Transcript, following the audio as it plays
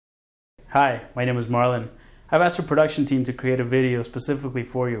Hi, my name is Marlon. I've asked our production team to create a video specifically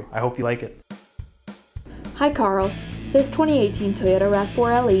for you. I hope you like it. Hi Carl, this 2018 Toyota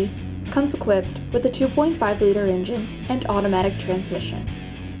Rav4 LE comes equipped with a 2.5-liter engine and automatic transmission,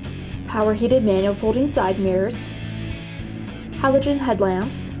 power heated manual folding side mirrors, halogen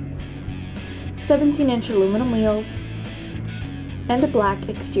headlamps, 17-inch aluminum wheels, and a black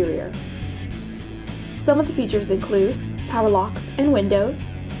exterior. Some of the features include power locks and windows,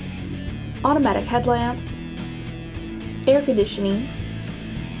 automatic headlamps, air conditioning,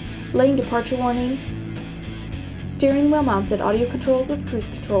 lane departure warning, steering wheel mounted audio controls with cruise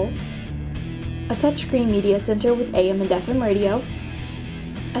control, a touchscreen media center with AM and FM radio,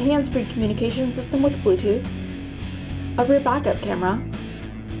 a hands-free communication system with Bluetooth, a rear backup camera,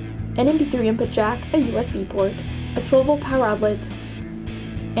 an MP3 input jack, a USB port, a 12-volt power outlet,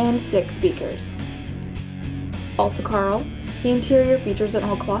 and 6 speakers. Also Carl, the interior features an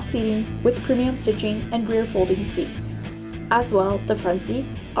all-cloth seating with premium stitching and rear folding seats. As well, the front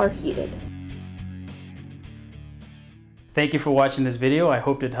seats are heated. Thank you for watching this video. I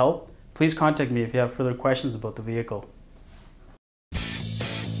hope it helped. Please contact me if you have further questions about the vehicle.